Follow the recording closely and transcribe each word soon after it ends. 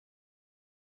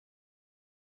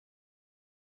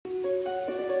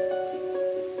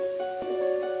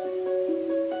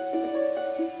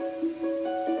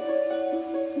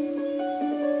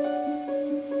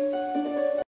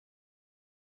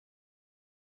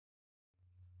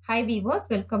Hi viewers,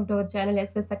 welcome to our channel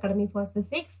SS Academy for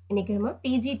Physics. இன்னைக்கு நம்ம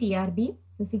PG TRB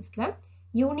Physicsல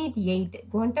Unit 8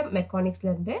 Quantum Mechanicsல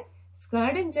இருந்து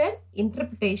Schroedinger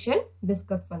Interpretation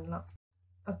discuss பண்ணலாம்.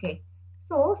 Okay.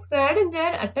 So Schroedinger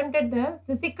attempted the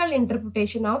physical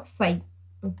interpretation of psi.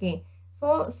 Okay. So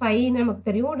psi நமக்கு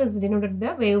தெரியும் is denoted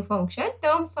the wave function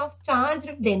terms of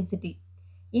charged density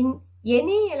in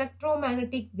any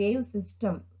electromagnetic wave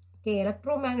system. Okay,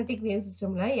 electromagnetic wave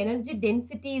system la energy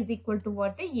density is equal to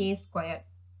what? A square.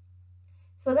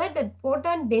 So that the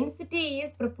photon density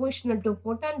is proportional to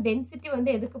photon density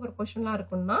வந்து எதுக்கு proportional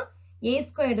இருக்கும்னா A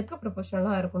squared க்கு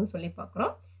proportional இருக்கும்னு சொல்லி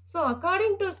பார்க்கிறோம். So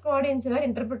according to Schroedinger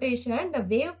interpretation, the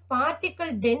wave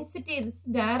particle density is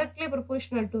directly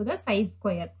proportional to the psi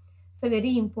square. So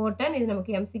very important. இது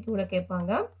நமக்கு MCQ ல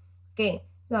கேட்பாங்க. Okay.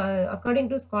 According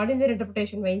to Schroedinger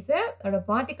interpretation wise, the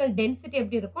particle density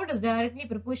எப்படி இருக்கும்? It is directly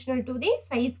proportional to the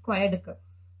psi squared.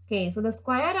 Okay, so the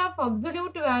square of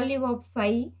absolute value of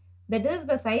psi, that is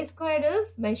the psi squared is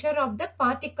measure of the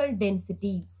particle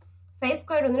density. Psi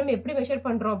squared வந்து நம்ம எப்படி measure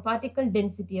பண்றோம்? Particle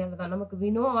density அதுதான் நமக்கு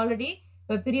we know already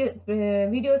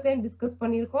videosல discuss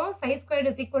பண்ணிருக்கோம். Psi squared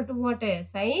is equal to what?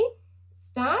 Psi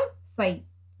star psi.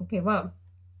 Okay வா?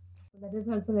 So that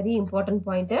is also very important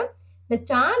point. The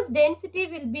charge density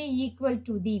will be equal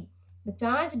to the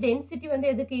charge density வந்து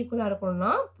எதுக்கு ஈக்குவலா இருக்கும்னா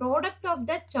product of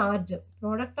the charge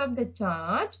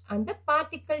and the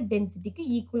particle density க்கு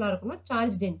ஈக்குவலா இருக்கணும்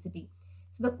charge density.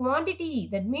 So the quantity,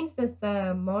 that means the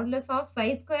modulus of psi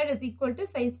squared is equal to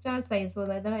psi star psi. So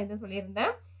அதான் நான் இதை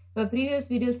சொல்லியிருந்தேன். previous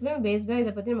videosல பேஸ்டா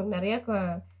இதை பத்தி நமக்கு நிறைய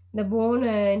இந்த போன்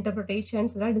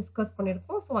இன்டர்பிரேஷன்ஸ் எல்லாம் டிஸ்கஸ்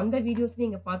பண்ணிருக்கோம். ஸோ அந்த வீடியோஸ்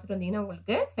நீங்க பார்த்துட்டு வந்தீங்கன்னா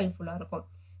உங்களுக்கு ஹெல்ப்ஃபுல்லா இருக்கும்.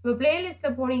 இப்போ பிளேலிஸ்ட்ல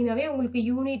போனீங்கன்னாவே உங்களுக்கு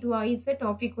யூனிட் வைஸ்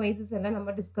டாபிக் வைஸஸ் எல்லாம்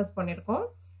நம்ம டிஸ்கஸ் பண்ணிருக்கோம்.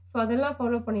 ஸோ அதெல்லாம்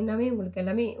ஃபாலோ பண்ணினாவே உங்களுக்கு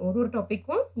எல்லாமே ஒரு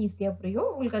டாபிக்கும் ஈஸியா புரியும்.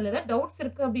 உங்களுக்கு அதுல ஏதாவது டவுட்ஸ்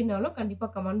இருக்கு அப்படின்னாலும் கண்டிப்பா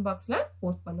கமெண்ட் பாக்ஸ்ல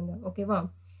போஸ்ட் பண்ணுங்க. ஓகேவா?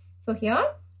 So here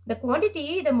the quantity,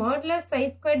 the modulus psi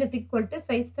squared is equal to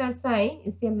psi star psi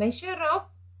is a measure of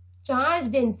charge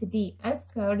density as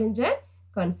Schroedinger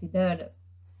considered.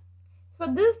 So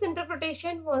this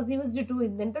interpretation was used to,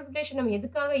 இந்த interpretation நம்ம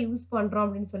எதுக்காக use பண்றோம்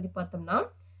அப்படின்னு சொல்லி பார்த்தோம்னா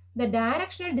the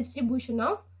directional distribution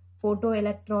of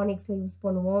photoelectronics use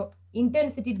பண்ணுவோம்,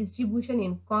 intensity distribution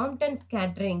in Compton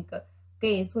scattering.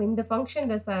 Okay, so இந்த function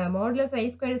the modulus psi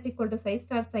squared is equal to psi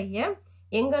star psi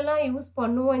எங்கெல்லாம் யூஸ்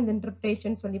பண்ணுவோம் இந்த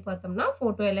interpretation சொல்லி பார்த்தோம்னா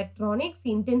photoelectronics,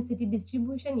 intensity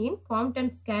distribution in Compton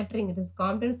scattering. It is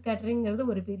Compton scattering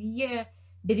ஒரு பெரிய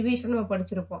derivation நம்ம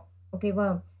படிச்சிருப்போம். ஓகேவா?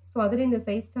 ஸோ அதில் இந்த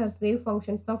psi stars wave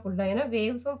functions தான் ஃபுல்லா. ஏன்னா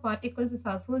waves particles is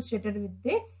associated with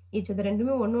each other,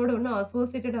 ரெண்டுமே ஒன்னோட ஒன்று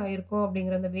அசோசியேட்டட் ஆயிருக்கும்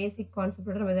அப்படிங்கிற அந்த பேசிக்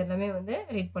கான்செப்டோட நம்ம இதெல்லாமே வந்து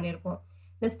ரீட் பண்ணியிருப்போம்.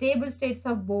 the stable states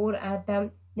of Bohr atom,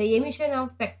 the emission of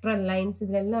spectral lines,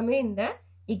 இதுல எல்லாமே இந்த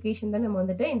ஈக்குவேஷன் தான் நம்ம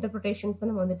வந்துட்டு இன்டர்பிரேஷன்ஸ் தான்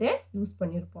நம்ம வந்துட்டு யூஸ்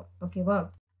பண்ணியிருப்போம். ஓகேவா?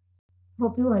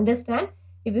 hope you understand.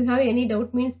 If you have any doubt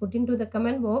means put into the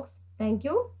comment box. Thank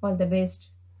you. All the best.